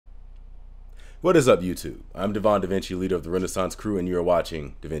What is up, YouTube? I'm Devon DaVinci, leader of the Renaissance crew, and you're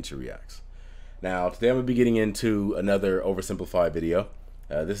watching DaVinci Reacts. Now, today I'm going to be getting into another oversimplified video.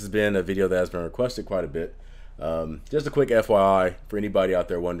 This has been a video that has been requested quite a bit. Just a quick FYI for anybody out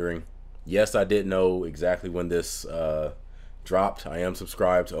there wondering. Yes, I did know exactly when this dropped. I am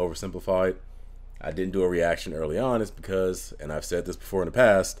subscribed to Oversimplified. I didn't do a reaction early on. It's because, and I've said this before in the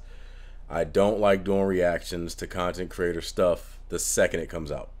past, I don't like doing reactions to content creator stuff the second it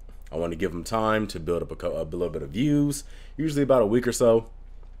comes out. I want to give them time to build up a little bit of views, usually about a week or so,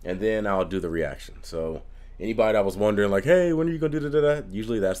 and then I'll do the reaction. So anybody that was wondering like, hey, when are you going to do that?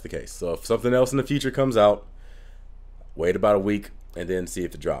 Usually that's the case. So if something else in the future comes out, wait about a week and then see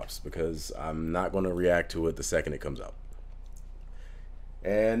if it drops, because I'm not going to react to it the second it comes out.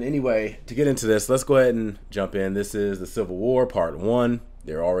 And anyway, to get into this, let's go ahead and jump in. This is the Civil War Part 1.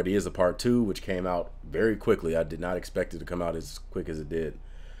 There already is a Part 2, which came out very quickly. I did not expect it to come out as quick as it did.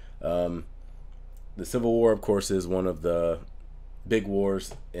 The Civil War, of course, is one of the big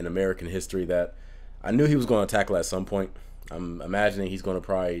wars in American history that I knew he was going to tackle at some point. I'm imagining he's going to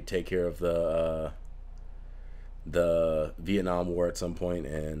probably take care of the Vietnam War at some point,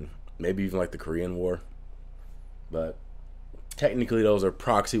 and maybe even like the Korean War. But technically those are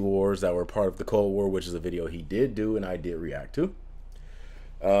proxy wars that were part of the Cold War, which is a video he did do and I did react to.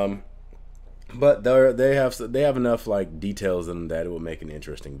 But they have enough like details in them that it will make an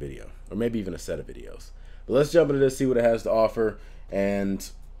interesting video, or maybe even a set of videos. But let's jump into this, see what it has to offer, and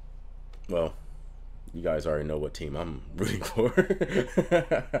well, you guys already know what team I'm rooting for.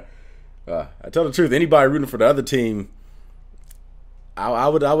 I tell the truth, anybody rooting for the other team, I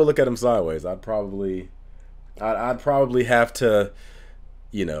would look at them sideways. I'd probably have to,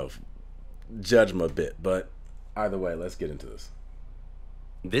 you know, judge them a bit. But either way, let's get into this.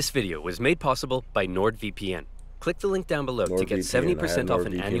 This video was made possible by NordVPN. Click the link down below to get 70% off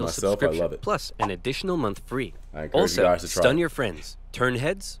an annual subscription, plus an additional month free. Also, stun your friends, turn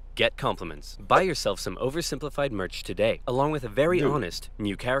heads, get compliments. Buy yourself some Oversimplified merch today, along with a very honest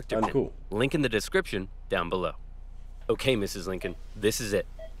new character pin. Link in the description down below. Okay, Mrs. Lincoln, this is it.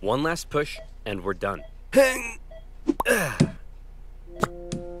 One last push, and we're done.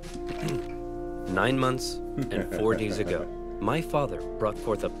 9 months and 4 days ago, my father brought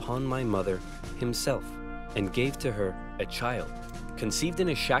forth upon my mother himself and gave to her a child, conceived in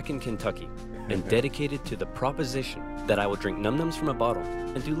a shack in Kentucky and dedicated to the proposition that I will drink num-nums from a bottle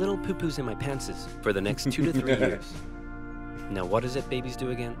and do little poo-poos in my pantses for the next 2 to 3 years. Now what is it babies do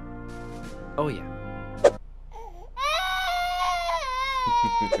again? Oh yeah.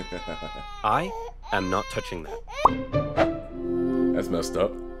 I am not touching that. That's messed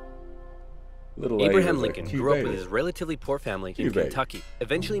up. Abraham Lincoln grew up with his relatively poor family in Kentucky,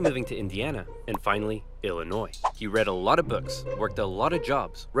 eventually moving to Indiana, and finally, Illinois. He read a lot of books, worked a lot of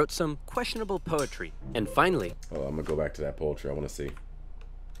jobs, wrote some questionable poetry, and finally... Oh, I'm gonna go back to that poetry, I wanna see.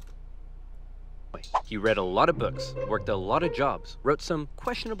 He read a lot of books, worked a lot of jobs, wrote some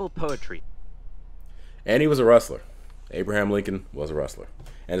questionable poetry. And he was a wrestler. Abraham Lincoln was a wrestler.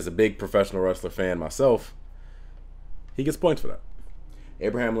 And as a big professional wrestler fan myself, he gets points for that.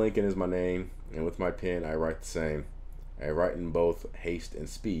 Abraham Lincoln is my name, and with my pen I write the same. I write in both haste and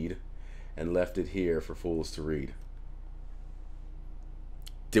speed, and left it here for fools to read.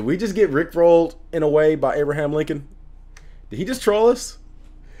 Did we just get rickrolled in a way by Abraham Lincoln? Did he just troll us?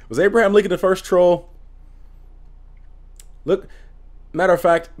 Was Abraham Lincoln the first troll? Look, matter of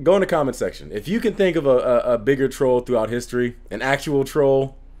fact, go in the comment section. If you can think of a bigger troll throughout history, an actual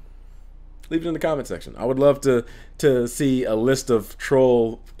troll, leave it in the comment section. I would love to see a list of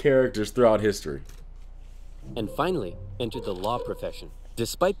troll characters throughout history. And finally, entered the law profession.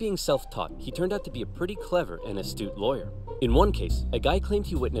 Despite being self-taught, he turned out to be a pretty clever and astute lawyer. In one case, a guy claimed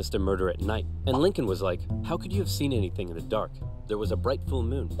he witnessed a murder at night, and Lincoln was like, "How could you have seen anything in the dark? There was a bright full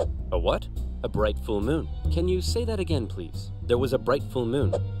moon." A what? A bright full moon. Can you say that again, please? There was a bright full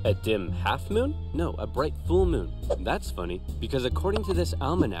moon. A dim half moon? No, a bright full moon. That's funny, because according to this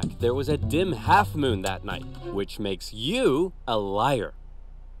almanac, there was a dim half moon that night, which makes you a liar.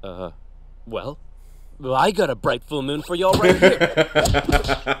 Well, I got a bright full moon for y'all right here.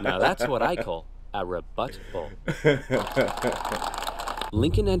 Now that's what I call a rebuttal.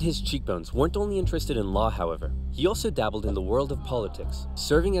 Lincoln and his cheekbones weren't only interested in law, however. He also dabbled in the world of politics,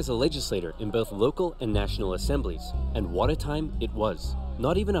 serving as a legislator in both local and national assemblies. And what a time it was.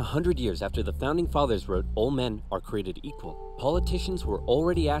 Not even 100 years after the Founding Fathers wrote, "All men are created equal," politicians were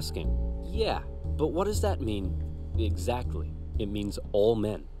already asking, yeah, but what does that mean exactly? It means all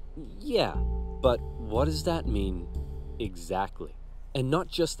men. Yeah, but what does that mean exactly? And not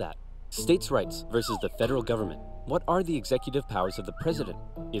just that. States' rights versus the federal government. What are the executive powers of the president?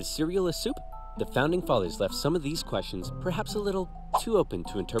 Is cereal a soup? the Founding Fathers left some of these questions perhaps a little too open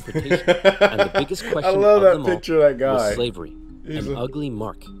to interpretation. And the biggest question of them all was slavery, an ugly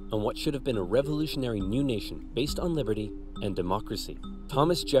mark on what should have been a revolutionary new nation based on liberty and democracy.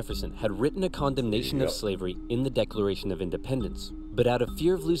 Thomas Jefferson had written a condemnation of slavery in the Declaration of Independence, but out of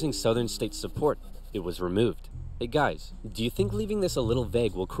fear of losing Southern states' support, it was removed. Hey guys, do you think leaving this a little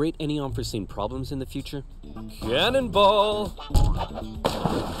vague will create any unforeseen problems in the future? Cannonball!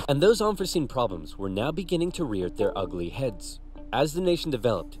 And those unforeseen problems were now beginning to rear their ugly heads. As the nation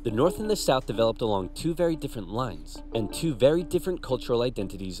developed, the North and the South developed along two very different lines, and two very different cultural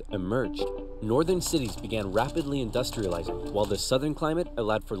identities emerged. Northern cities began rapidly industrializing, while the southern climate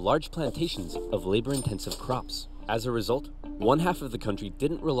allowed for large plantations of labor-intensive crops. As a result, one half of the country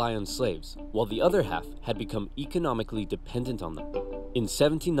didn't rely on slaves, while the other half had become economically dependent on them. In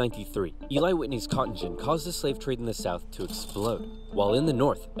 1793, Eli Whitney's cotton gin caused the slave trade in the South to explode, while in the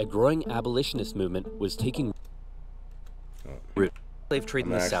North, a growing abolitionist movement was taking root. Slave trade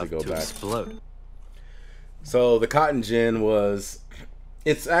in the South to explode. So the cotton gin was,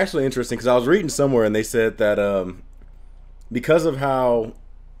 it's actually interesting because I was reading somewhere and they said that because of how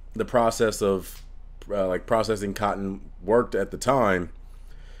the process of like processing cotton worked at the time,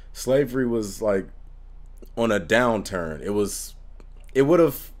 slavery was like on a downturn. It would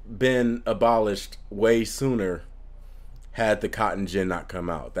have been abolished way sooner had the cotton gin not come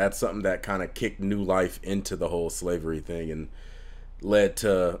out. That's something that kind of kicked new life into the whole slavery thing and led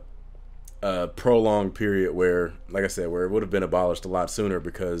to a prolonged period where, like I said, where it would have been abolished a lot sooner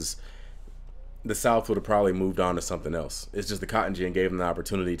because the South would have probably moved on to something else. It's just the cotton gin gave them the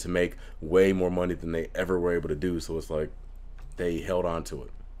opportunity to make way more money than they ever were able to do. So it's like they held on to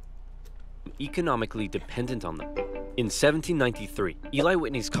it. Economically dependent on them. In 1793, Eli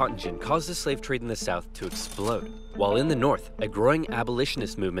Whitney's cotton gin caused the slave trade in the South to explode, while in the North, a growing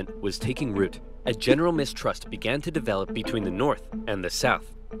abolitionist movement was taking root. A general mistrust began to develop between the North and the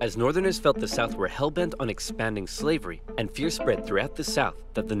South, as Northerners felt the South were hell-bent on expanding slavery, and fear spread throughout the South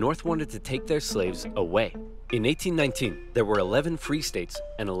that the North wanted to take their slaves away. In 1819, there were 11 free states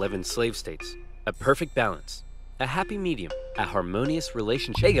and 11 slave states. A perfect balance. A happy medium, a harmonious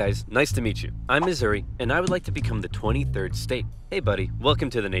relationship. Hey guys, nice to meet you. I'm Missouri, and I would like to become the 23rd state. Hey buddy,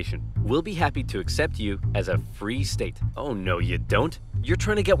 welcome to the nation. We'll be happy to accept you as a free state. Oh no, you don't. You're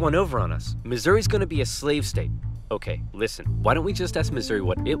trying to get one over on us. Missouri's gonna be a slave state. Okay, listen, why don't we just ask Missouri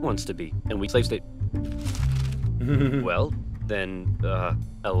what it wants to be, and we slave state. Well, then,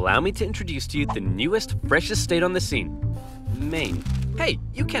 allow me to introduce to you the newest, freshest state on the scene, Maine. Hey,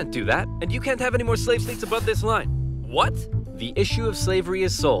 you can't do that, and you can't have any more slave states above this line. What? The issue of slavery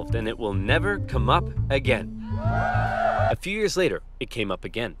is solved, and it will never come up again. A few years later, it came up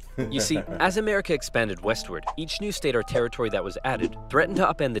again. You see, as America expanded westward, each new state or territory that was added threatened to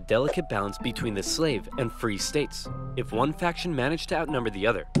upend the delicate balance between the slave and free states. If one faction managed to outnumber the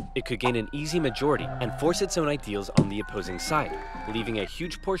other, it could gain an easy majority and force its own ideals on the opposing side, leaving a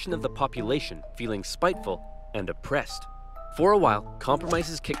huge portion of the population feeling spiteful and oppressed. For a while,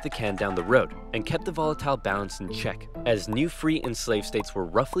 compromises kicked the can down the road and kept the volatile balance in check, as new free and slave states were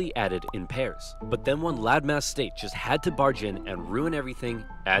roughly added in pairs. But then one loudmouth state just had to barge in and ruin everything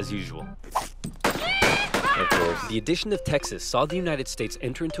as usual. Of course. The addition of Texas saw the United States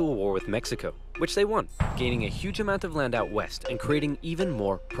enter into a war with Mexico, which they won, gaining a huge amount of land out west and creating even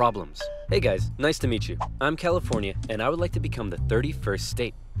more problems. Hey guys, nice to meet you. I'm California, and I would like to become the 31st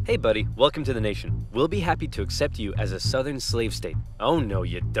state. Hey buddy, welcome to the nation. We'll be happy to accept you as a southern slave state. Oh no,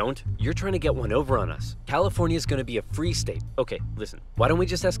 you don't. You're trying to get one over on us. California's gonna be a free state. Okay, listen, why don't we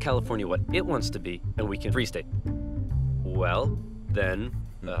just ask California what it wants to be, and we can free state. Well, then,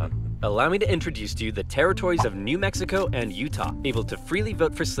 allow me to introduce to you the territories of New Mexico and Utah, able to freely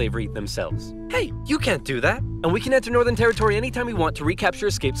vote for slavery themselves. Hey, you can't do that! And we can enter Northern Territory anytime we want to recapture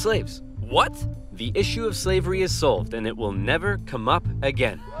escaped slaves. What? The issue of slavery is solved, and it will never come up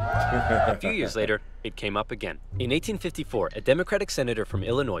again. A few years later, it came up again. In 1854, a Democratic senator from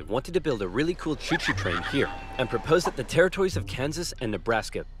Illinois wanted to build a really cool choo-choo train here and proposed that the territories of Kansas and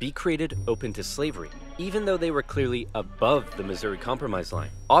Nebraska be created open to slavery, even though they were clearly above the Missouri Compromise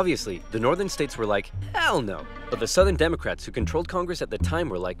line. Obviously, the northern states were like, hell no. But the Southern Democrats who controlled Congress at the time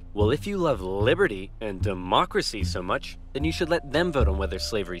were like, well, if you love liberty and democracy so much, then you should let them vote on whether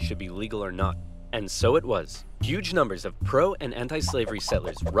slavery should be legal or not. And so it was. Huge numbers of pro- and anti-slavery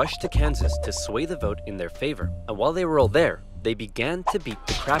settlers rushed to Kansas to sway the vote in their favor. And while they were all there, they began to beat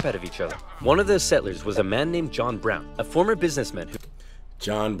the crap out of each other. One of those settlers was a man named John Brown, a former businessman who...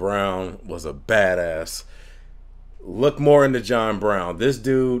 John Brown was a badass. Look more into John Brown. This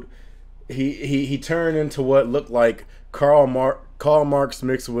dude, he turned into what looked like Karl Karl Marx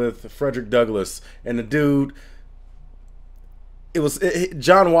mixed with Frederick Douglass, and the dude,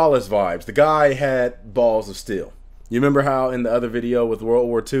 John Wallace vibes. The guy had balls of steel. You remember how in the other video with World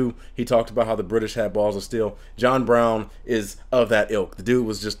War II, he talked about how the British had balls of steel? John Brown is of that ilk. The dude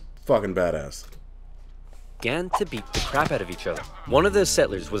was just fucking badass. Began to beat the crap out of each other. One of those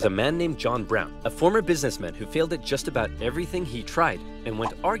settlers was a man named John Brown, a former businessman who failed at just about everything he tried and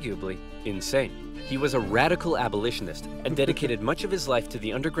went arguably insane. He was a radical abolitionist and dedicated much of his life to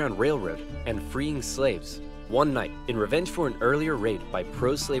the Underground Railroad and freeing slaves. One night, in revenge for an earlier raid by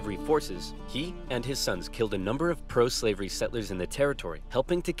pro-slavery forces, he and his sons killed a number of pro-slavery settlers in the territory,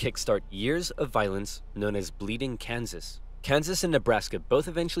 helping to kickstart years of violence known as Bleeding Kansas. Kansas and Nebraska both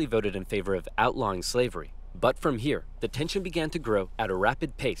eventually voted in favor of outlawing slavery. But from here, the tension began to grow at a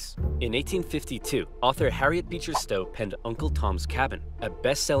rapid pace. In 1852, author Harriet Beecher Stowe penned Uncle Tom's Cabin, a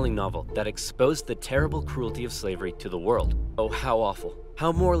best-selling novel that exposed the terrible cruelty of slavery to the world. Oh, how awful.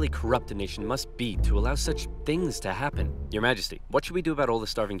 How morally corrupt a nation must be to allow such things to happen. Your Majesty, what should we do about all the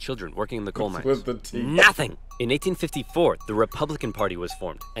starving children working in the coal mines? Nothing! In 1854, the Republican Party was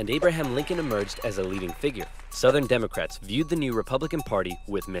formed, and Abraham Lincoln emerged as a leading figure. Southern Democrats viewed the new Republican Party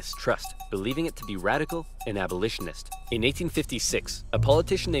with mistrust, believing it to be radical and abolitionist. In 1856, a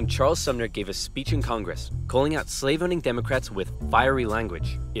politician named Charles Sumner gave a speech in Congress, calling out slave-owning Democrats with fiery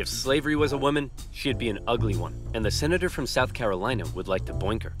language. If slavery was a woman, she'd be an ugly one, and the senator from South Carolina would like to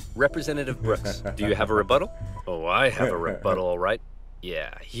boink her. Representative Brooks, do you have a rebuttal? Oh, I have a rebuttal, all right.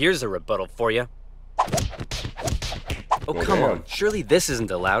 Yeah, here's a rebuttal for you. Oh, well, come on. Surely this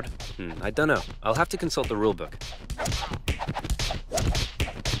isn't allowed. I don't know. I'll have to consult the rulebook.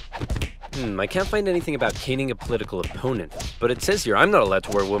 I can't find anything about caning a political opponent, but it says here I'm not allowed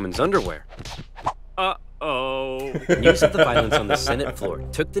to wear women's underwear. Uh-oh. News of the violence on the Senate floor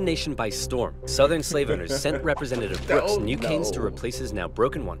took the nation by storm. Southern slave owners sent Representative Brooks new canes to replace his now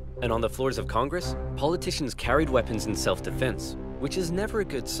broken one. And on the floors of Congress, politicians carried weapons in self-defense, which is never a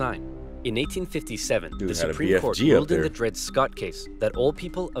good sign. In 1857, the Supreme Court ruled in the Dred Scott case that all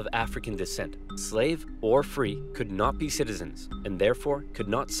people of African descent, slave or free, could not be citizens, and therefore could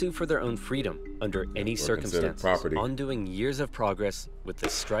not sue for their own freedom under any circumstances, undoing years of progress with the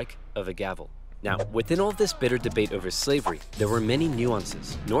strike of a gavel. Now, within all this bitter debate over slavery, there were many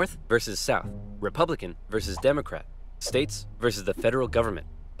nuances. North versus South, Republican versus Democrat, states versus the federal government.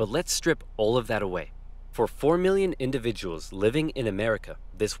 But let's strip all of that away. For 4 million individuals living in America,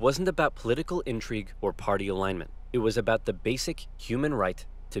 this wasn't about political intrigue or party alignment. It was about the basic human right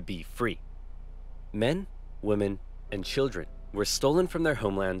to be free. Men, women, and children were stolen from their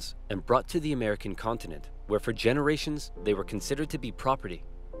homelands and brought to the American continent, where for generations they were considered to be property,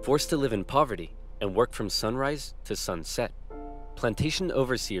 forced to live in poverty, and work from sunrise to sunset. Plantation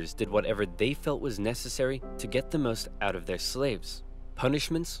overseers did whatever they felt was necessary to get the most out of their slaves.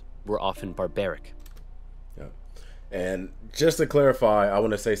 Punishments were often barbaric. And just to clarify, I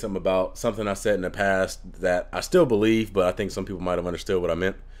want to say something about something I said in the past that I still believe, but I think some people might have understood what I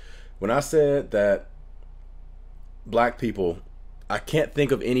meant. When I said that black people, I can't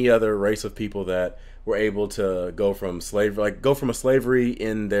think of any other race of people that were able to go from slavery, go from a slavery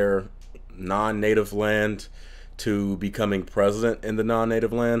in their non-native land to becoming president in the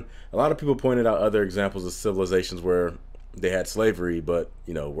non-native land. A lot of people pointed out other examples of civilizations where they had slavery, but,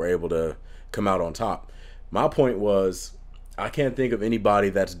 were able to come out on top. My point was, I can't think of anybody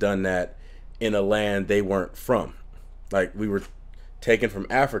that's done that in a land they weren't from. Like, we were taken from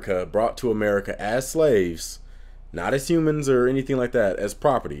Africa, brought to America as slaves, not as humans or anything like that, as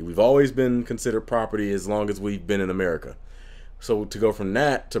property. We've always been considered property as long as we've been in America. So to go from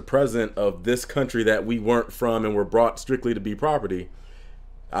that to president of this country that we weren't from and were brought strictly to be property,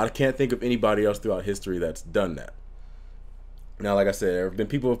 I can't think of anybody else throughout history that's done that. Now, like I said, there have been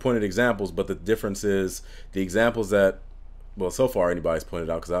people who have pointed examples, but the difference is the examples that, well, so far anybody's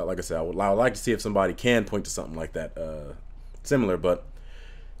pointed out, because like I said, I would like to see if somebody can point to something like that similar, but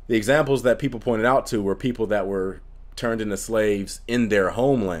the examples that people pointed out to were people that were turned into slaves in their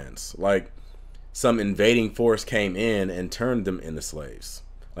homelands. Like, some invading force came in and turned them into slaves.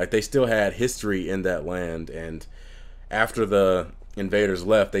 Like, they still had history in that land, and after the invaders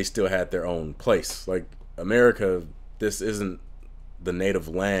left, they still had their own place. Like, America, this isn't the native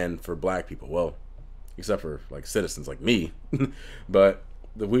land for black people, well, except for like citizens like me. But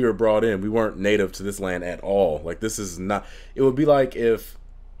we were brought in, we weren't native to this land at all. Like, this is not, it would be like if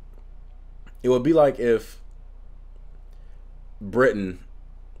Britain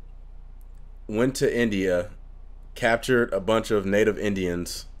went to India, captured a bunch of native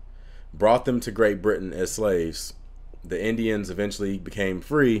Indians, brought them to Great Britain as slaves. The Indians eventually became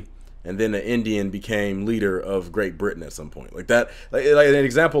free, and then an Indian became leader of Great Britain at some point. Like that, like an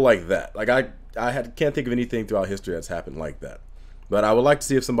example like that. Like can't think of anything throughout history that's happened like that. But I would like to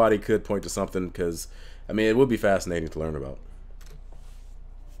see if somebody could point to something, because I mean, it would be fascinating to learn about.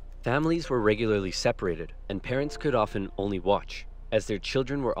 Families were regularly separated, and parents could often only watch, as their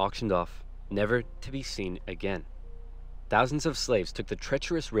children were auctioned off, never to be seen again. Thousands of slaves took the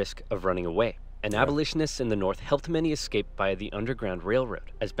treacherous risk of running away, and abolitionists in the North helped many escape via the Underground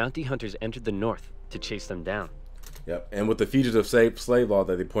Railroad, as bounty hunters entered the North to chase them down. Yep, and with the fugitive slave law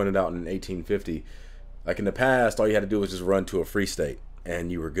that they pointed out in 1850, like in the past, all you had to do was just run to a free state,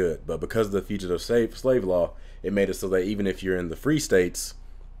 and you were good. But because of the fugitive slave law, it made it so that even if you're in the free states,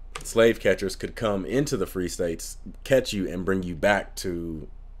 slave catchers could come into the free states, catch you, and bring you back to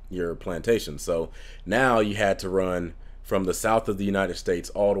your plantation. So now you had to run from the south of the United States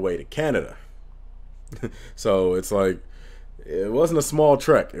all the way to Canada. So it's like, it wasn't a small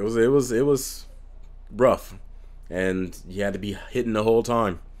trek. It was rough, and you had to be hidden the whole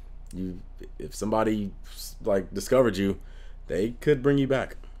time. If somebody like discovered you, they could bring you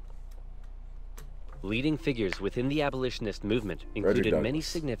back. Leading figures within the abolitionist movement included many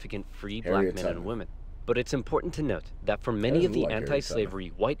significant free black men and women. But it's important to note that for many of the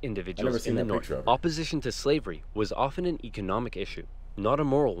anti-slavery white individuals in the North, opposition to slavery was often an economic issue, not a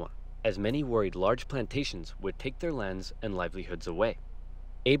moral one, as many worried large plantations would take their lands and livelihoods away.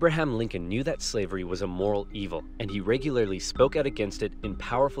 Abraham Lincoln knew that slavery was a moral evil, and he regularly spoke out against it in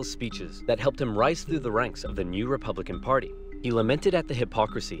powerful speeches that helped him rise through the ranks of the new Republican Party. He lamented at the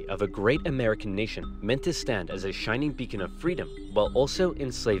hypocrisy of a great American nation meant to stand as a shining beacon of freedom while also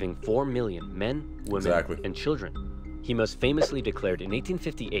enslaving 4 million men, women, and children. He most famously declared in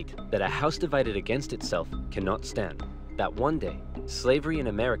 1858 that a house divided against itself cannot stand, that one day slavery in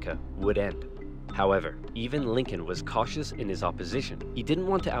America would end. However, even Lincoln was cautious in his opposition. He didn't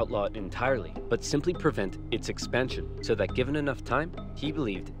want to outlaw it entirely, but simply prevent its expansion, so that given enough time, he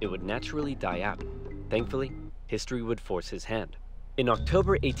believed it would naturally die out. Thankfully, history would force his hand. In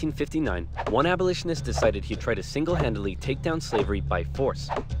October 1859, one abolitionist decided he'd try to single-handedly take down slavery by force.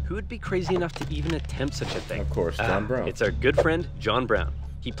 Who would be crazy enough to even attempt such a thing? Of course, John Brown. It's our good friend, John Brown.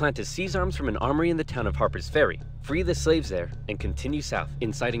 He planned to seize arms from an armory in the town of Harper's Ferry, free the slaves there, and continue south,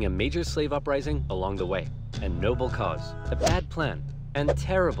 inciting a major slave uprising along the way. A noble cause, a bad plan, and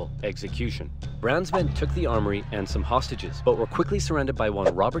terrible execution. Brown's men took the armory and some hostages, but were quickly surrounded by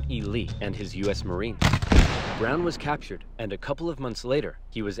one Robert E. Lee and his U.S. Marines. Brown was captured, and a couple of months later,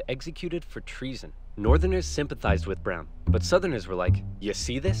 he was executed for treason. Northerners sympathized with Brown, but Southerners were like, "You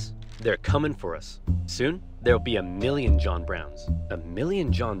see this? They're coming for us. Soon, there'll be 1 million John Browns." 1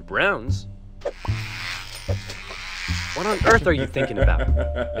 million John Browns? What on earth are you thinking about?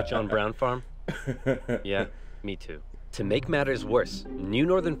 A John Brown farm? Yeah, me too. To make matters worse, new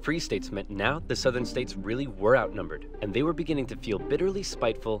northern free states meant now the southern states really were outnumbered, and they were beginning to feel bitterly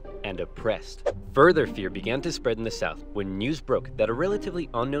spiteful and oppressed. Further fear began to spread in the South when news broke that a relatively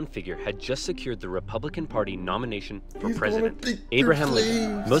unknown figure had just secured the Republican Party nomination for president. Abraham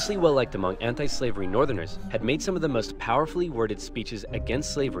Lincoln, mostly well-liked among anti-slavery Northerners, had made some of the most powerfully worded speeches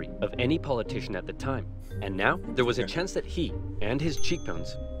against slavery of any politician at the time. And now, there was a chance that he, and his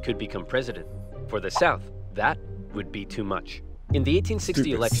cheekbones, could become president. For the South, that would be too much. In the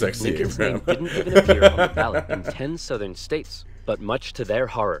 1860 election, Lincoln's name didn't even appear on the ballot in 10 southern states. But much to their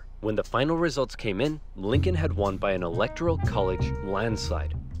horror, when the final results came in, Lincoln had won by an electoral college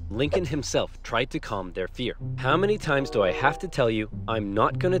landslide. Lincoln himself tried to calm their fear. "How many times do I have to tell you, I'm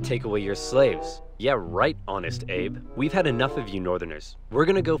not gonna take away your slaves?" "Yeah, right, Honest Abe. We've had enough of you Northerners. We're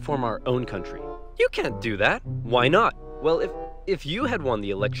gonna go form our own country." "You can't do that." "Why not?" "Well, if you had won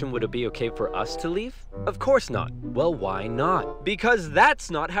the election, would it be okay for us to leave?" "Of course not." "Well, why not?" "Because that's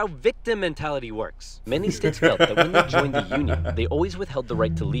not how victim mentality works." Many states felt that when they joined the Union, they always withheld the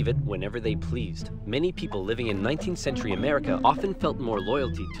right to leave it whenever they pleased. Many people living in 19th century America often felt more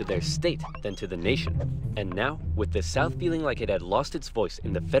loyalty to their state than to the nation. And now, with the South feeling like it had lost its voice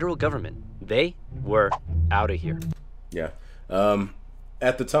in the federal government, they were out of here. Yeah.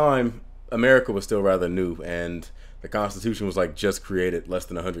 At the time, America was still rather new, and the Constitution was like just created less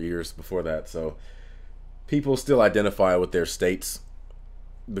than 100 years before that. So people still identify with their states,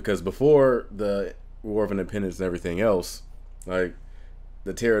 because before the War of Independence and everything else, like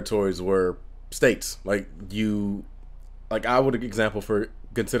the territories were states. Like I would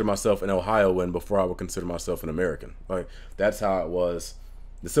consider myself an Ohioan before I would consider myself an American. Like that's how it was.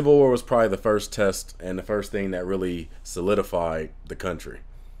 The Civil War was probably the first test and the first thing that really solidified the country.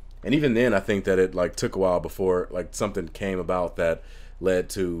 And even then, I think that it like took a while before like something came about that led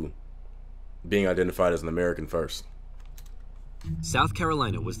to being identified as an American first. South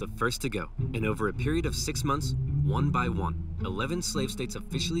Carolina was the first to go, and over a period of 6 months, one by one, 11 slave states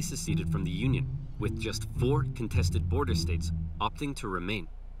officially seceded from the Union, with just 4 contested border states opting to remain.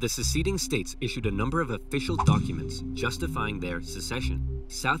 The seceding states issued a number of official documents justifying their secession.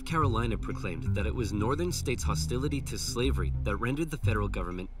 South Carolina proclaimed that it was northern states' hostility to slavery that rendered the federal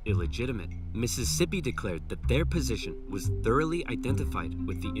government illegitimate. Mississippi declared that their position was thoroughly identified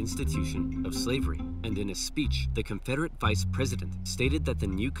with the institution of slavery. And in a speech, the Confederate vice president stated that the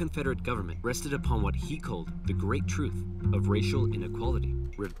new Confederate government rested upon what he called the great truth of racial inequality.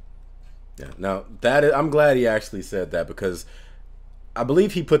 Yeah, now I'm glad he actually said that, because I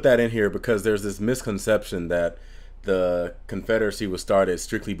believe he put that in here because there's this misconception that the Confederacy was started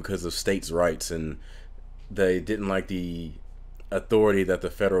strictly because of states' rights, and they didn't like the authority that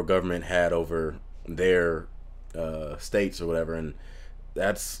the federal government had over their states or whatever, and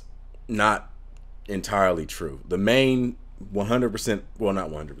that's not entirely true. The main 100%, well, not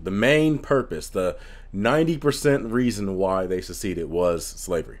 100, the main purpose, the 90% reason why they seceded was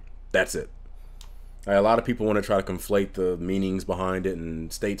slavery. That's it. A lot of people want to try to conflate the meanings behind it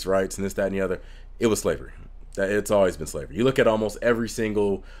and states' rights and this, that, and the other. It was slavery. It's always been slavery. You look at almost every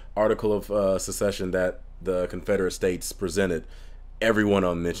single article of secession that the Confederate States presented, every one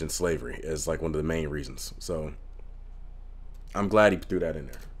of them mentioned slavery as like one of the main reasons. So I'm glad he threw that in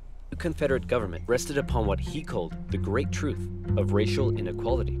there. The Confederate government rested upon what he called the great truth of racial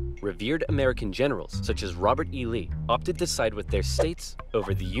inequality. Revered American generals, such as Robert E. Lee, opted to side with their states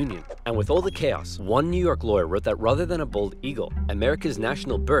over the Union. And with all the chaos, one New York lawyer wrote that rather than a bold eagle, America's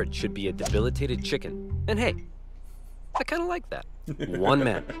national bird should be a debilitated chicken. And hey, I kind of like that. One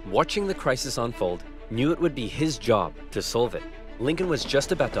man, watching the crisis unfold, knew it would be his job to solve it. Lincoln was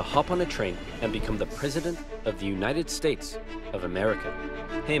just about to hop on a train and become the President of the United States of America.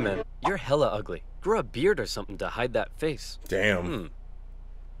 Hey man, you're hella ugly. Grow a beard or something to hide that face. Damn.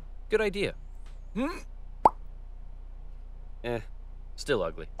 Good idea. Still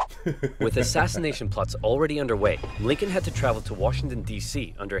ugly. With assassination plots already underway, Lincoln had to travel to Washington,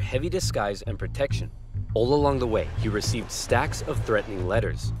 D.C. under heavy disguise and protection. All along the way, he received stacks of threatening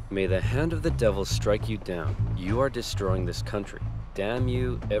letters. May the hand of the devil strike you down. You are destroying this country. Damn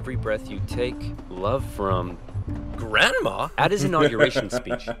you, every breath you take. Love from... Grandma? At his inauguration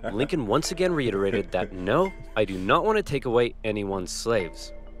speech, Lincoln once again reiterated that no, I do not want to take away anyone's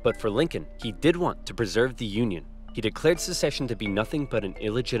slaves. But for Lincoln, he did want to preserve the Union. He declared secession to be nothing but an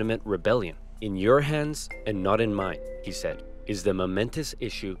illegitimate rebellion. In your hands and not in mine, he said, is the momentous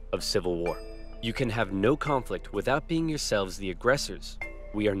issue of civil war. You can have no conflict without being yourselves the aggressors.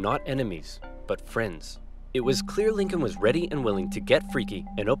 We are not enemies, but friends. It was clear Lincoln was ready and willing to get freaky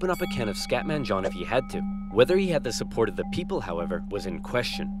and open up a can of Scatman John if he had to. Whether he had the support of the people, however, was in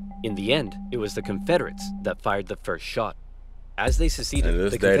question. In the end, it was the Confederates that fired the first shot. As they seceded,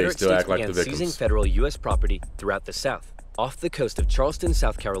 the Confederate states began seizing federal U.S. property throughout the South. Off the coast of Charleston,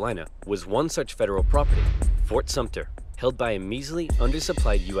 South Carolina, was one such federal property, Fort Sumter, held by a measly,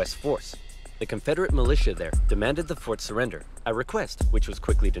 undersupplied U.S. force. The Confederate militia there demanded the fort surrender, a request which was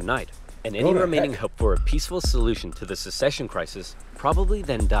quickly denied. And any remaining hope for a peaceful solution to the secession crisis probably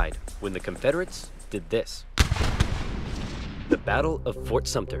then died when the Confederates did this. The Battle of Fort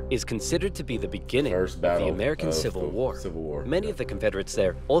Sumter is considered to be the beginning of the American Civil War. Many of the Confederates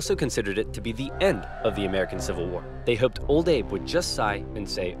there also considered it to be the end of the American Civil War. They hoped Old Abe would just sigh and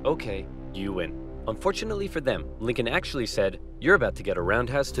say, okay, you win. Unfortunately for them, Lincoln actually said, you're about to get a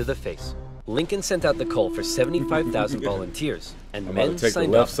roundhouse to the face. Lincoln sent out the call for 75,000 volunteers, and men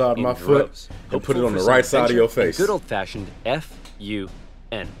signed up in droves, and put it on the right side of your face. Good old-fashioned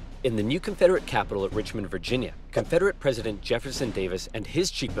F-U-N. In the new Confederate capital at Richmond, Virginia, Confederate President Jefferson Davis and his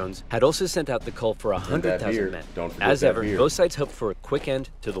cheekbones had also sent out the call for 100,000 men. As ever, both sides hoped for a quick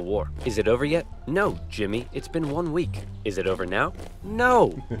end to the war. Is it over yet? No, Jimmy, it's been 1 week. Is it over now?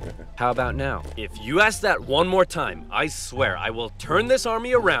 No. How about now? If you ask that one more time, I swear I will turn this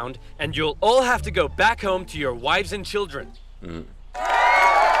army around and you'll all have to go back home to your wives and children.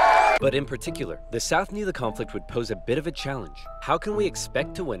 But in particular, the South knew the conflict would pose a bit of a challenge. How can we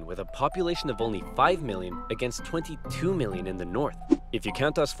expect to win with a population of only 5 million against 22 million in the North? If you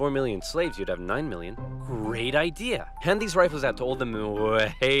count us 4 million slaves, you'd have 9 million. Great idea. Hand these rifles out to all the men.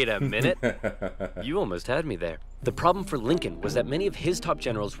 Wait a minute. You almost had me there. The problem for Lincoln was that many of his top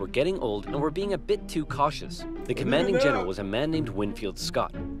generals were getting old and were being a bit too cautious. The commanding general was a man named Winfield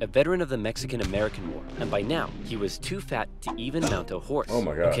Scott, a veteran of the Mexican-American War, and by now, he was too fat to even mount a horse. Oh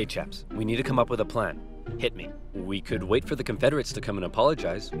my God. Okay, chaps, we need to come up with a plan. Hit me. We could wait for the Confederates to come and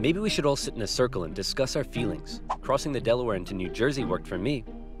apologize. Maybe we should all sit in a circle and discuss our feelings. Crossing the Delaware into New Jersey worked for me.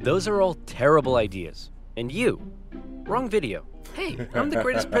 Those are all terrible ideas. And you? Wrong video. Hey, I'm the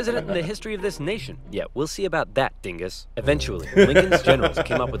greatest president in the history of this nation. Yeah, we'll see about that, dingus. Eventually, Lincoln's generals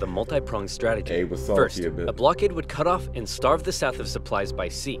came up with a multi-pronged strategy. First, a blockade would cut off and starve the South of supplies by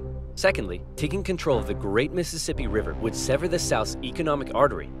sea. Secondly, taking control of the great Mississippi River would sever the South's economic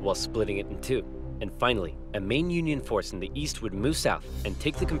artery while splitting it in two. And finally, a main Union force in the East would move south and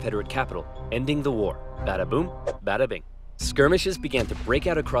take the Confederate capital, ending the war. Bada boom, bada bing. Skirmishes began to break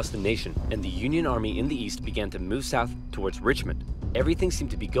out across the nation, and the Union Army in the East began to move south towards Richmond. Everything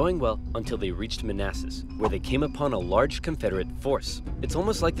seemed to be going well until they reached Manassas, where they came upon a large Confederate force. It's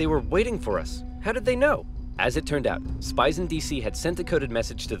almost like they were waiting for us. How did they know? As it turned out, spies in DC had sent a coded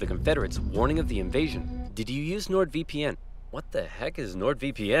message to the Confederates warning of the invasion. Did you use NordVPN? What the heck is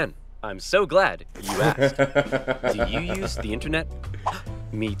NordVPN? I'm so glad you asked. Do you use the internet?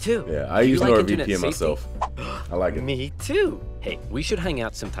 Me too. Yeah, I use NordVPN myself. I like it. Me too. Hey, we should hang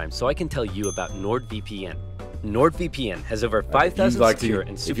out sometime so I can tell you about NordVPN. NordVPN has over 5,000 secure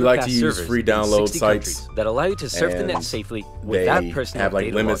and super fast servers free download in 60 countries that allow you to surf the net safely without personal have like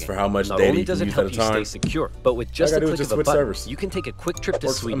data limits logging. for how much Not data only you does can it use at help a you stay time. secure, but with just a click of a button, servers. you can take a quick trip to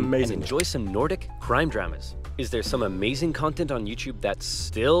Works Sweden and amazingly. enjoy some Nordic crime dramas. Is there some amazing content on YouTube that's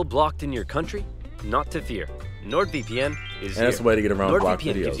still blocked in your country? Not to fear. NordVPN is And that's the way to get around blocked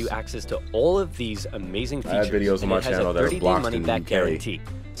NordVPN videos. gives you access to all of these amazing I have features. videos on my and it has channel a that are 30-day blocked in the money-back UK, guarantee.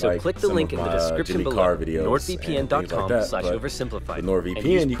 So like click the some link of in the my description Jimmy below, Carr videos and things like that, nordvpn.com/oversimplified. with NordVPN, and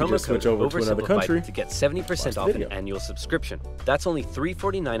use you can promo just switch code over to another country, oversimplified to get 70% off an annual subscription. That's only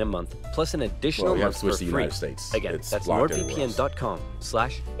 $3.49 a month, plus an additional you have month to switch for to the free. United States. Again, It's that's blocked everywhere else.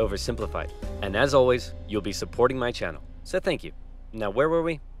 nordvpn.com/oversimplified. And as always, you'll be supporting my channel. So thank you. Now where were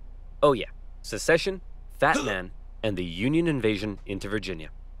we? Oh yeah, secession, Fat Man, and the Union invasion into Virginia.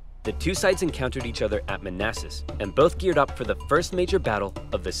 The two sides encountered each other at Manassas, and both geared up for the first major battle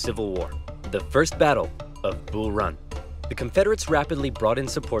of the Civil War, the First Battle of Bull Run. The Confederates rapidly brought in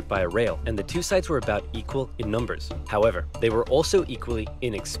support via rail, and the two sides were about equal in numbers. However, they were also equally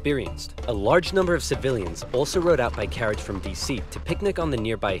inexperienced. A large number of civilians also rode out by carriage from DC to picnic on the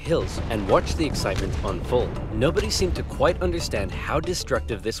nearby hills and watch the excitement unfold. Nobody seemed to quite understand how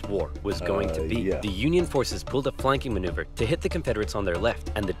destructive this war was going to be. Yeah. The Union forces pulled a flanking maneuver to hit the Confederates on their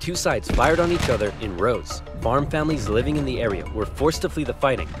left, and the two sides fired on each other in rows. Farm families living in the area were forced to flee the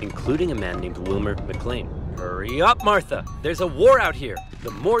fighting, including a man named Wilmer McLean. Hurry up, Martha! There's a war out here! The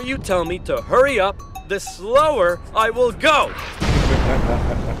more you tell me to hurry up, the slower I will go!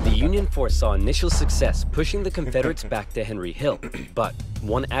 The Union force saw initial success pushing the Confederates back to Henry Hill, but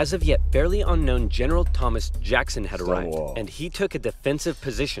one as of yet fairly unknown General Thomas Jackson had arrived, and he took a defensive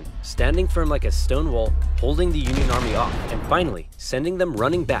position, standing firm like a stone wall, holding the Union army off, and finally sending them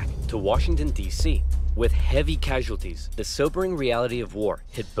running back to Washington, D.C. With heavy casualties, the sobering reality of war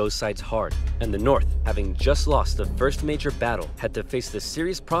hit both sides hard, and the North, having just lost the first major battle, had to face the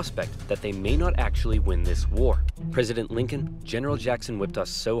serious prospect that they may not actually win this war. President Lincoln, General Jackson whipped us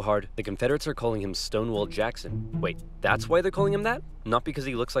so hard, the Confederates are calling him Stonewall Jackson. Wait, that's why they're calling him that? Not because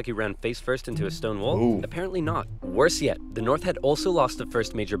he looks like he ran face first into a stone wall? Ooh. Apparently not. Worse yet, the North had also lost the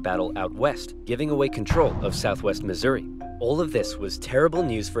first major battle out west, giving away control of southwest Missouri. All of this was terrible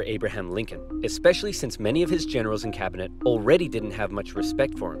news for Abraham Lincoln, especially since many of his generals and cabinet already didn't have much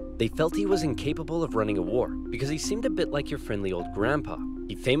respect for him. They felt he was incapable of running a war because he seemed a bit like your friendly old grandpa.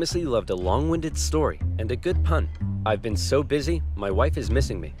 He famously loved a long-winded story and a good pun. I've been so busy, my wife is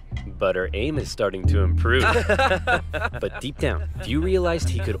missing me, but her aim is starting to improve. But deep down, few realized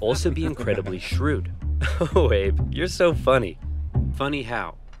he could also be incredibly shrewd. Oh, Abe, you're so funny. Funny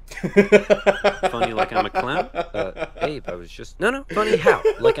how? Funny like I'm a clown? Abe, I was just... No, funny how?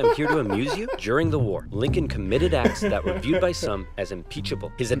 Like I'm here to amuse you? During the war, Lincoln committed acts that were viewed by some as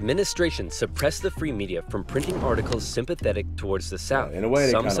impeachable. His administration suppressed the free media from printing articles sympathetic towards the South. In a way,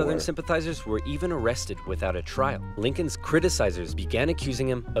 they Some kinda Southern were. sympathizers were even arrested without a trial. Lincoln's criticizers began accusing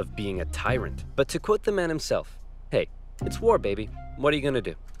him of being a tyrant. But to quote the man himself, hey, it's war, baby. What are you gonna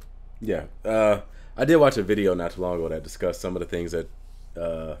do? Yeah, I did watch a video not too long ago that discussed some of the things that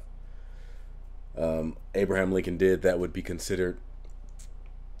Abraham Lincoln did that would be considered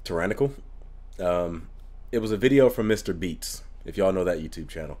tyrannical. It was a video from Mr. Beats, if y'all know that YouTube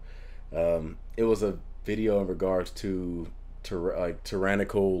channel. It was a video in regards to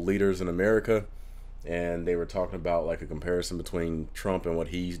tyrannical leaders in America, and they were talking about like a comparison between Trump and what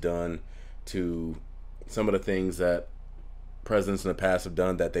he's done to some of the things that presidents in the past have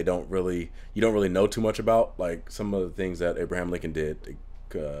done that you don't really know too much about, like some of the things that Abraham Lincoln did,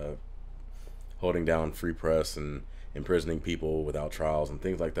 holding down free press and imprisoning people without trials and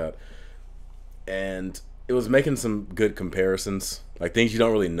things like that. And it was making some good comparisons, like things you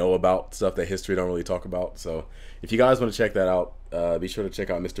don't really know about, stuff that history don't really talk about. So if you guys want to check that out, be sure to check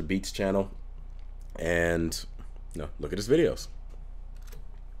out Mr. Beat's channel and look at his videos.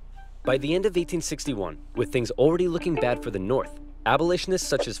 By the end of 1861, with things already looking bad for the North, abolitionists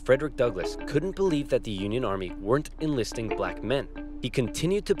such as Frederick Douglass couldn't believe that the Union Army weren't enlisting black men. He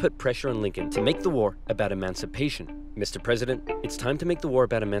continued to put pressure on Lincoln to make the war about emancipation. Mr. President, it's time to make the war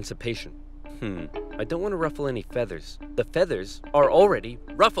about emancipation. I don't want to ruffle any feathers. The feathers are already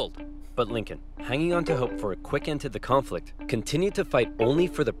ruffled. But Lincoln, hanging on to hope for a quick end to the conflict, continued to fight only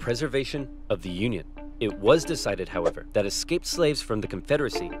for the preservation of the Union. It was decided, however, that escaped slaves from the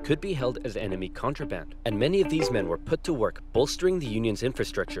Confederacy could be held as enemy contraband, and many of these men were put to work bolstering the Union's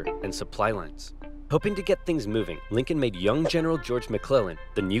infrastructure and supply lines. Hoping to get things moving, Lincoln made young General George McClellan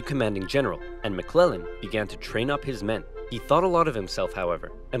the new commanding general, and McClellan began to train up his men. He thought a lot of himself,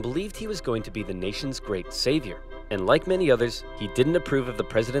 however, and believed he was going to be the nation's great savior. And like many others, he didn't approve of the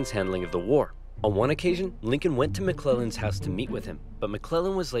president's handling of the war. On one occasion, Lincoln went to McClellan's house to meet with him, but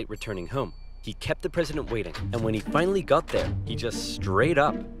McClellan was late returning home. He kept the president waiting, and when he finally got there, he just straight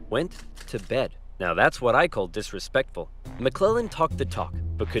up went to bed. Now that's what I call disrespectful. McClellan talked the talk,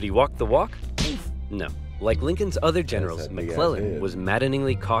 but could he walk the walk? No. Like Lincoln's other generals, McClellan was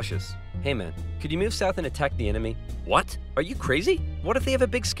maddeningly cautious. Hey man, could you move south and attack the enemy? What? Are you crazy? What if they have a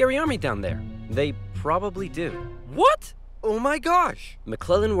big scary army down there? They probably do. What? Oh my gosh!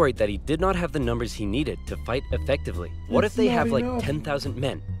 McClellan worried that he did not have the numbers he needed to fight effectively. What if they have like 10,000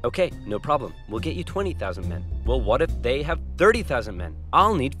 men? Okay, no problem. We'll get you 20,000 men. Well, what if they have 30,000 men?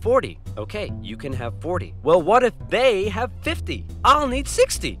 I'll need 40. Okay, you can have 40. Well, what if they have 50? I'll need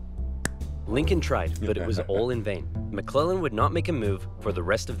 60. Lincoln tried, but it was all in vain. McClellan would not make a move for the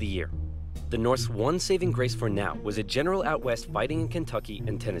rest of the year. The North's one saving grace for now was a general out west fighting in Kentucky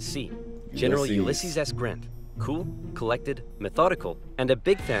and Tennessee, General Ulysses S. Grant. Cool, collected, methodical, and a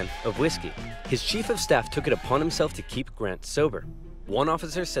big fan of whiskey. His chief of staff took it upon himself to keep Grant sober. One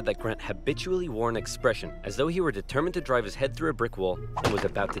officer said that Grant habitually wore an expression as though he were determined to drive his head through a brick wall and was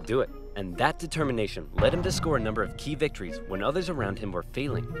about to do it. And that determination led him to score a number of key victories when others around him were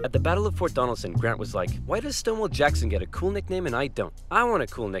failing. At the Battle of Fort Donelson, Grant was like, "Why does Stonewall Jackson get a cool nickname and I don't? I want a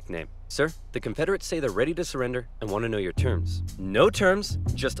cool nickname." "Sir, the Confederates say they're ready to surrender and want to know your terms." "No terms,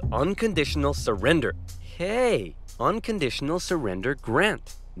 just unconditional surrender." Hey, unconditional surrender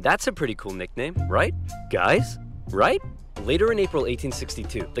Grant. That's a pretty cool nickname, right? Guys, right? Later in April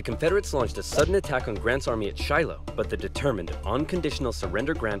 1862, the Confederates launched a sudden attack on Grant's army at Shiloh, but the determined, unconditional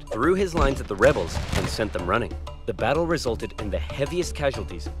surrender Grant threw his lines at the rebels and sent them running. The battle resulted in the heaviest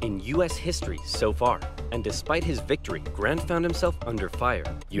casualties in U.S. history so far, and despite his victory, Grant found himself under fire.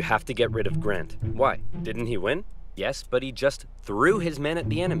 You have to get rid of Grant. Why? Didn't he win? Yes, but he just threw his men at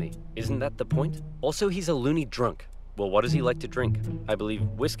the enemy. Isn't that the point? Also, he's a loony drunk. Well, what does he like to drink? I believe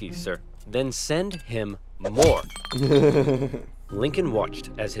whiskey, sir. Then send him more. Lincoln watched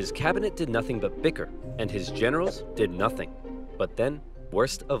as his cabinet did nothing but bicker, and his generals did nothing. But then,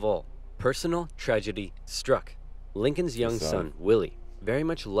 worst of all, personal tragedy struck. Lincoln's young son, Willie, very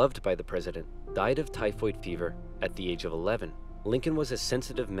much loved by the president, died of typhoid fever at the age of 11. Lincoln was a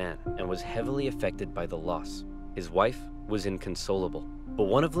sensitive man and was heavily affected by the loss. His wife was inconsolable. But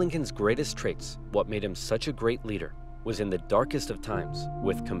one of Lincoln's greatest traits, what made him such a great leader, was in the darkest of times,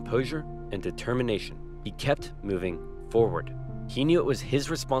 with composure and determination, he kept moving forward. He knew it was his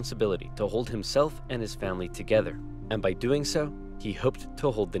responsibility to hold himself and his family together, and by doing so, he hoped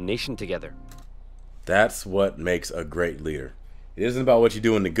to hold the nation together. That's what makes a great leader. It isn't about what you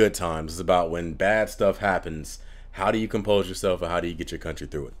do in the good times, it's about when bad stuff happens, how do you compose yourself and how do you get your country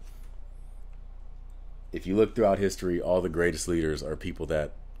through it? If you look throughout history, all the greatest leaders are people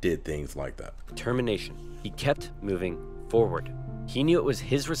that did things like that. Determination. He kept moving forward. He knew it was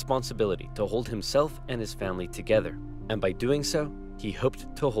his responsibility to hold himself and his family together, and by doing so, he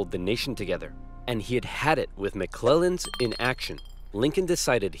hoped to hold the nation together. And he had it with McClellan's inaction. Lincoln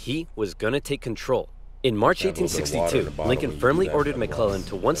decided he was gonna take control. In March 1862, Lincoln firmly ordered McClellan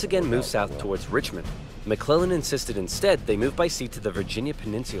to once again move south towards Richmond. McClellan insisted instead they move by sea to the Virginia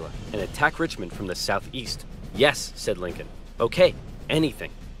Peninsula and attack Richmond from the southeast. "Yes," said Lincoln. "Okay,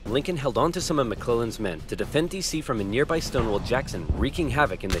 anything." Lincoln held on to some of McClellan's men to defend D.C. from a nearby Stonewall Jackson wreaking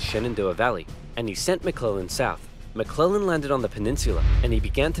havoc in the Shenandoah Valley, and he sent McClellan south. McClellan landed on the peninsula, and he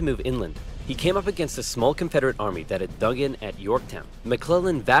began to move inland. He came up against a small Confederate army that had dug in at Yorktown.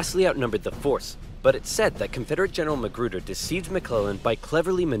 McClellan vastly outnumbered the force, but it's said that Confederate General Magruder deceived McClellan by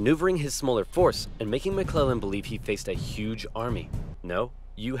cleverly maneuvering his smaller force and making McClellan believe he faced a huge army. "No,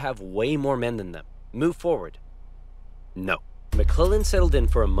 you have way more men than them. Move forward." No. McClellan settled in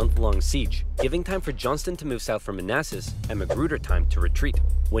for a month-long siege, giving time for Johnston to move south from Manassas and Magruder time to retreat.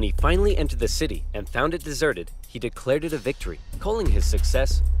 When he finally entered the city and found it deserted, he declared it a victory, calling his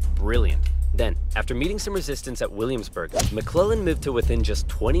success brilliant. Then, after meeting some resistance at Williamsburg, McClellan moved to within just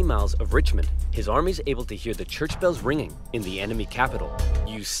 20 miles of Richmond, his armies able to hear the church bells ringing in the enemy capital.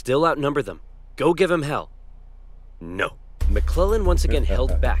 You still outnumber them. Go give him hell. No. McClellan once again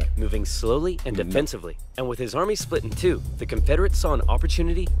held back, moving slowly and defensively, and with his army split in two, the Confederates saw an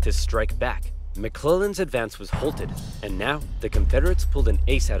opportunity to strike back. McClellan's advance was halted, and now the Confederates pulled an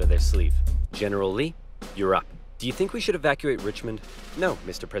ace out of their sleeve. General Lee, you're up. Do you think we should evacuate Richmond? No,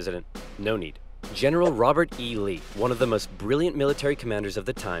 Mr. President, no need. General Robert E. Lee, one of the most brilliant military commanders of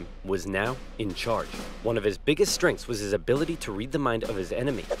the time, was now in charge. One of his biggest strengths was his ability to read the mind of his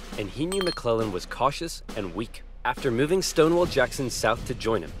enemy, and he knew McClellan was cautious and weak. After moving Stonewall Jackson south to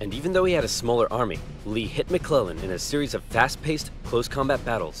join him, and even though he had a smaller army, Lee hit McClellan in a series of fast-paced, close combat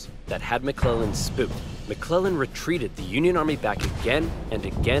battles that had McClellan spooked. McClellan retreated the Union Army back again and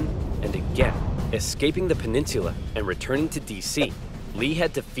again and again, escaping the peninsula and returning to D.C. Lee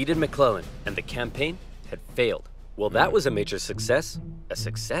had defeated McClellan, and the campaign had failed. Well, that was a major success. A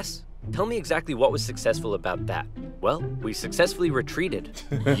success? Tell me exactly what was successful about that. Well, we successfully retreated.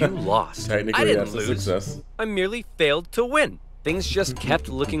 You lost. Technically, I didn't that's lose. a success. I merely failed to win. Things just kept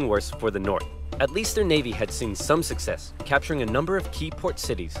looking worse for the North. At least their navy had seen some success, capturing a number of key port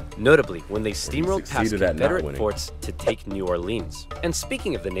cities, notably when they steamrolled past Confederate forts to take New Orleans. And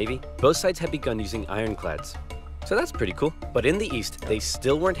speaking of the navy, both sides had begun using ironclads. So that's pretty cool. But in the East, they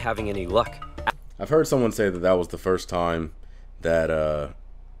still weren't having any luck. I've heard someone say that that was the first time that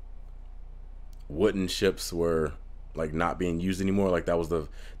wooden ships were like not being used anymore. Like that was the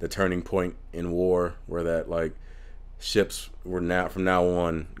turning point in war, where that like ships were now from now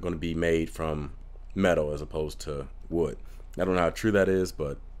on going to be made from metal as opposed to wood. I don't know how true that is,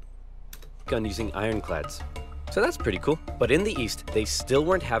 but Gun using ironclads. So that's pretty cool. But in the East, they still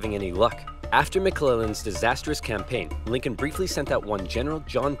weren't having any luck. After McClellan's disastrous campaign, Lincoln briefly sent out one General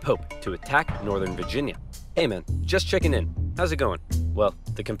John Pope to attack Northern Virginia. Hey man, just checking in. How's it going? Well,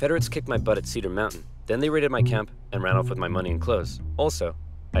 the Confederates kicked my butt at Cedar Mountain. Then they raided my camp and ran off with my money and clothes. Also,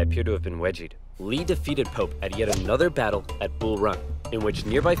 I appear to have been wedgied. Lee defeated Pope at yet another battle at Bull Run, in which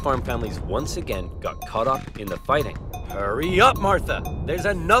nearby farm families once again got caught up in the fighting. Hurry up, Martha! There's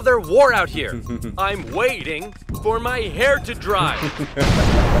another war out here! I'm waiting for my hair to dry!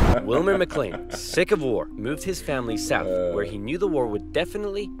 Wilmer McLean, sick of war, moved his family south, where he knew the war would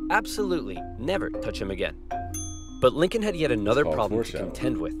definitely, absolutely, never touch him again. But Lincoln had yet another problem to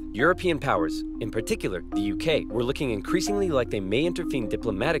contend with. European powers, in particular the UK, were looking increasingly like they may intervene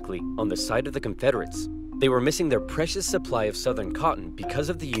diplomatically on the side of the Confederates. They were missing their precious supply of southern cotton because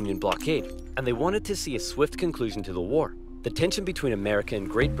of the Union blockade, and they wanted to see a swift conclusion to the war. The tension between America and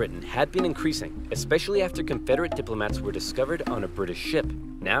Great Britain had been increasing, especially after Confederate diplomats were discovered on a British ship.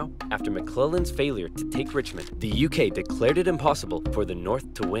 Now, after McClellan's failure to take Richmond, the UK declared it impossible for the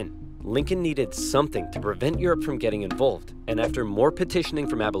North to win. Lincoln needed something to prevent Europe from getting involved, and after more petitioning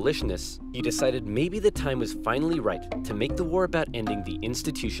from abolitionists, he decided maybe the time was finally right to make the war about ending the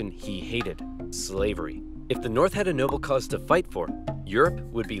institution he hated, slavery. If the North had a noble cause to fight for, Europe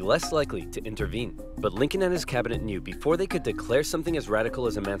would be less likely to intervene. But Lincoln and his cabinet knew before they could declare something as radical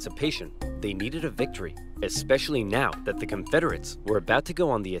as emancipation, they needed a victory, especially now that the Confederates were about to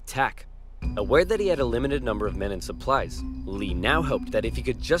go on the attack. Aware that he had a limited number of men and supplies, Lee now hoped that if he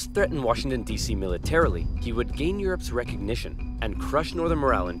could just threaten Washington, D.C. militarily, he would gain Europe's recognition and crush Northern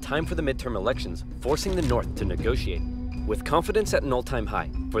morale in time for the midterm elections, forcing the North to negotiate. With confidence at an all-time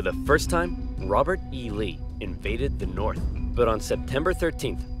high, for the first time, Robert E. Lee invaded the North. But on September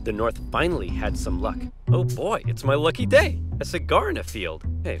 13th, the North finally had some luck. Oh boy, it's my lucky day! A cigar in a field.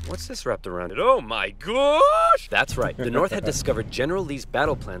 Hey, what's this wrapped around it? Oh my gosh! That's right, the North had discovered General Lee's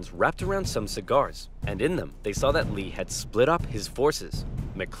battle plans wrapped around some cigars. And in them, they saw that Lee had split up his forces.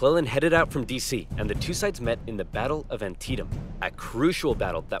 McClellan headed out from D.C., and the two sides met in the Battle of Antietam, a crucial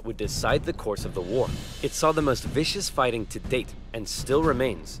battle that would decide the course of the war. It saw the most vicious fighting to date, and still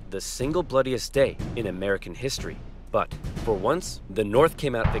remains the single bloodiest day in American history. But, for once, the North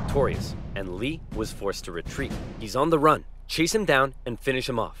came out victorious, and Lee was forced to retreat. He's on the run. Chase him down and finish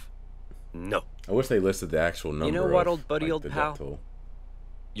him off. No. I wish they listed the actual number. You know what, old buddy, old pal?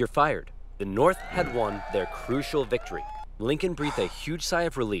 You're fired. The North had won their crucial victory. Lincoln breathed a huge sigh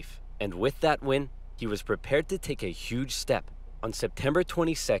of relief, and with that win, he was prepared to take a huge step. On September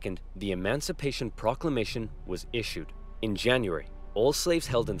 22nd, the Emancipation Proclamation was issued. In January, all slaves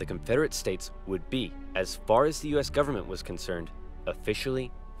held in the Confederate States would be, as far as the U.S. government was concerned,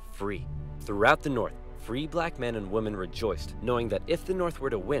 officially free. Throughout the North, free black men and women rejoiced, knowing that if the North were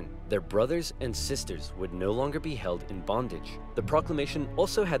to win, their brothers and sisters would no longer be held in bondage. The proclamation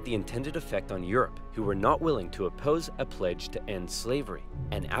also had the intended effect on Europe, who were not willing to oppose a pledge to end slavery.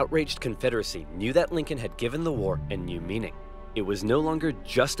 An outraged Confederacy knew that Lincoln had given the war a new meaning. It was no longer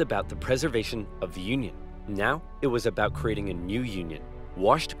just about the preservation of the Union. Now, it was about creating a new Union,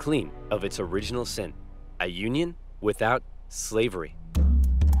 washed clean of its original sin, a Union without slavery.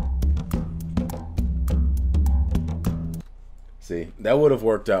 See, that would have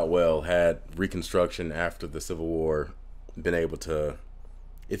worked out well had Reconstruction after the Civil War been able to,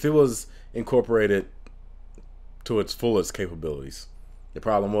 if it was incorporated to its fullest capabilities. The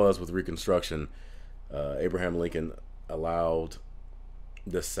problem was with Reconstruction, Abraham Lincoln allowed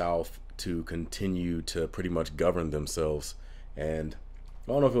the South to continue to pretty much govern themselves. And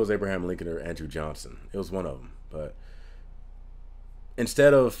I don't know if it was Abraham Lincoln or Andrew Johnson. It was one of them. But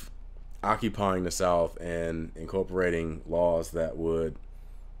instead of occupying the South and incorporating laws that would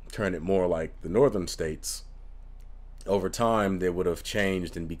turn it more like the northern states, over time they would have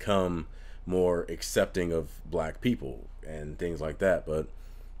changed and become more accepting of black people and things like that. But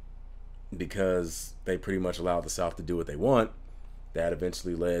because they pretty much allowed the South to do what they want, that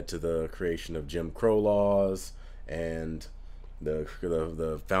eventually led to the creation of Jim Crow laws and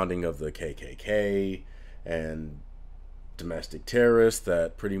the founding of the KKK and domestic terrorists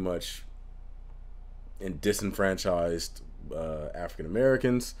that pretty much disenfranchised African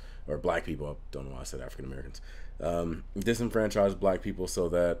Americans or black people. I don't know why I said African Americans. Disenfranchised black people so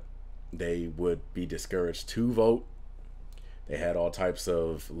that they would be discouraged to vote. They had all types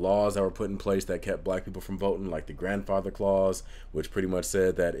of laws that were put in place that kept black people from voting, like the grandfather clause, which pretty much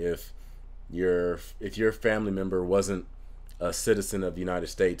said that if your family member wasn't a citizen of the United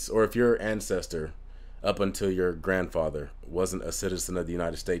States, or if your ancestor up until your grandfather wasn't a citizen of the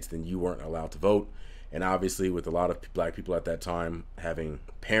United States, then you weren't allowed to vote. And obviously, with a lot of black people at that time having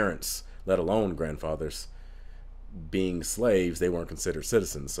parents, let alone grandfathers, being slaves, they weren't considered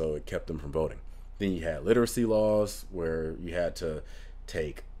citizens, so it kept them from voting. Then you had literacy laws where you had to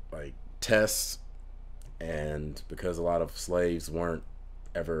take like tests, and because a lot of slaves weren't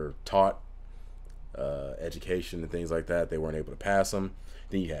ever taught education and things like that, they weren't able to pass them.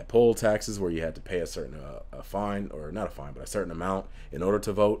 Then you had poll taxes where you had to pay a certain a fine, or not a fine, but a certain amount in order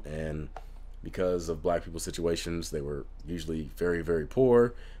to vote. And because of black people's situations, they were usually very, very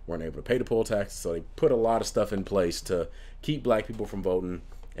poor, weren't able to pay the poll taxes, so they put a lot of stuff in place to keep black people from voting.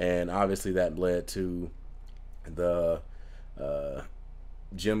 And obviously that led to the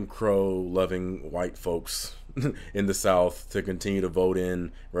Jim Crow loving white folks in the South to continue to vote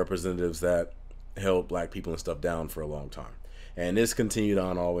in representatives that held black people and stuff down for a long time. And this continued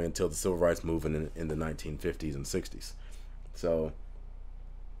on all the way until the Civil Rights Movement in the 1950s and 60s. So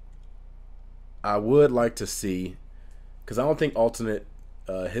I would like to see, because I don't think Alternative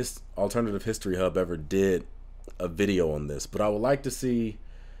History Hub ever did a video on this, but I would like to see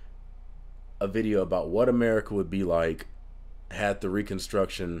a video about what America would be like had the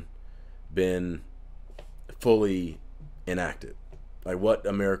Reconstruction been fully enacted. Like what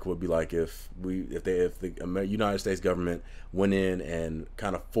America would be like if the United States government went in and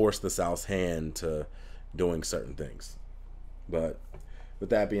kind of forced the South's hand to doing certain things. But with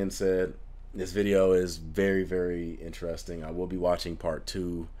that being said, this video is very, very interesting. I will be watching part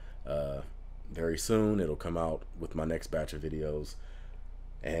 2 very soon. It'll come out with my next batch of videos.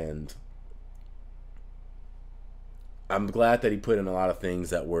 And I'm glad that he put in a lot of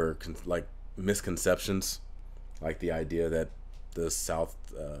things that were like misconceptions, like the idea that the South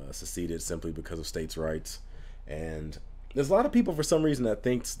seceded simply because of states' rights. And there's a lot of people for some reason that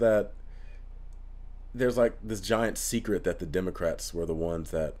thinks that there's like this giant secret that the Democrats were the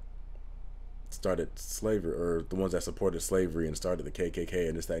ones that started slavery, or the ones that supported slavery and started the KKK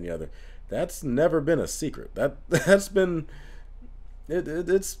and this, that, and the other. That's never been a secret. That's been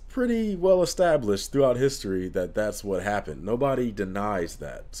it's pretty well established throughout history that that's what happened. Nobody denies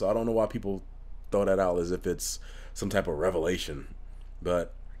that. So I don't know why people throw that out as if it's some type of revelation,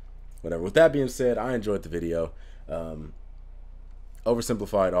 but whatever. With that being said, I enjoyed the video.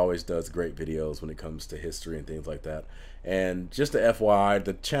 OverSimplified always does great videos when it comes to history and things like that. And just a FYI,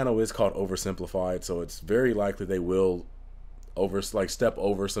 the channel is called OverSimplified, so it's very likely they will step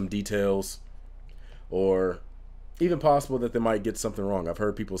over some details, or even possible that they might get something wrong. I've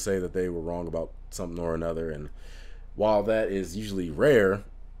heard people say that they were wrong about something or another, and while that is usually rare,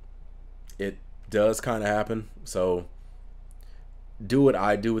 it does kind of happen. So do what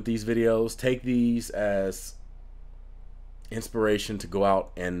I do with these videos. Take these as inspiration to go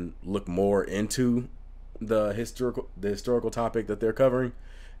out and look more into the historical topic that they're covering,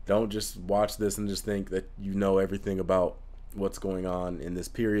 Don't just watch this and just think that you know everything about what's going on in this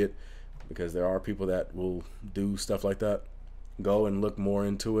period, because there are people that will do stuff like that. Go and look more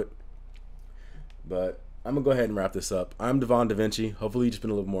into it. But I'm gonna go ahead and wrap this up. I'm Devon DaVinci. Hopefully you've just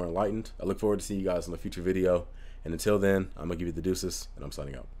been a little more enlightened. I look forward to seeing you guys in a future video. And until then, I'm gonna give you the deuces, and I'm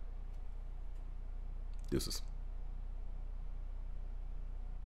signing out. Deuces.